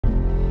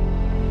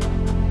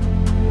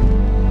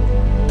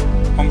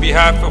On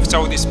behalf of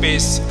Saudi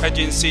Space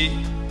Agency,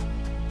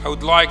 I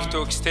would like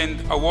to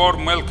extend a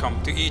warm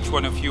welcome to each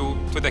one of you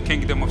to the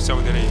Kingdom of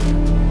Saudi Arabia.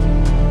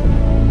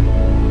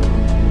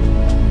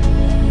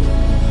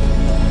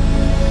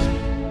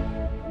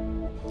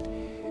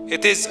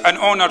 It is an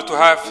honor to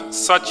have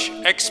such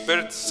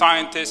experts,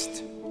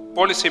 scientists,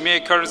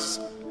 policymakers,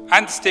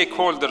 and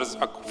stakeholders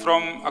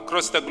from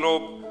across the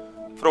globe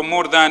from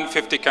more than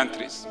 50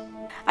 countries.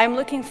 I'm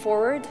looking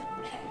forward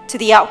to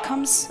the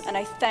outcomes, and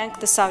I thank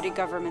the Saudi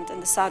government and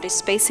the Saudi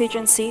Space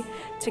Agency,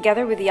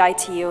 together with the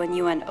ITU and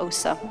UN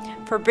OSA,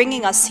 for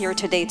bringing us here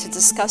today to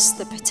discuss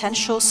the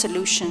potential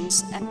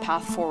solutions and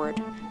path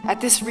forward.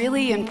 At this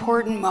really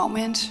important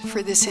moment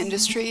for this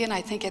industry, and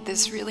I think at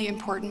this really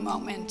important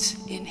moment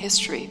in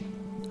history.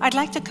 I'd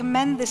like to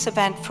commend this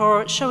event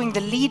for showing the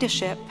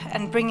leadership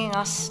and bringing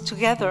us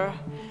together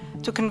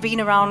to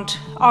convene around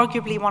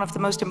arguably one of the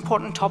most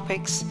important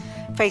topics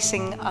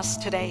facing us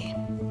today.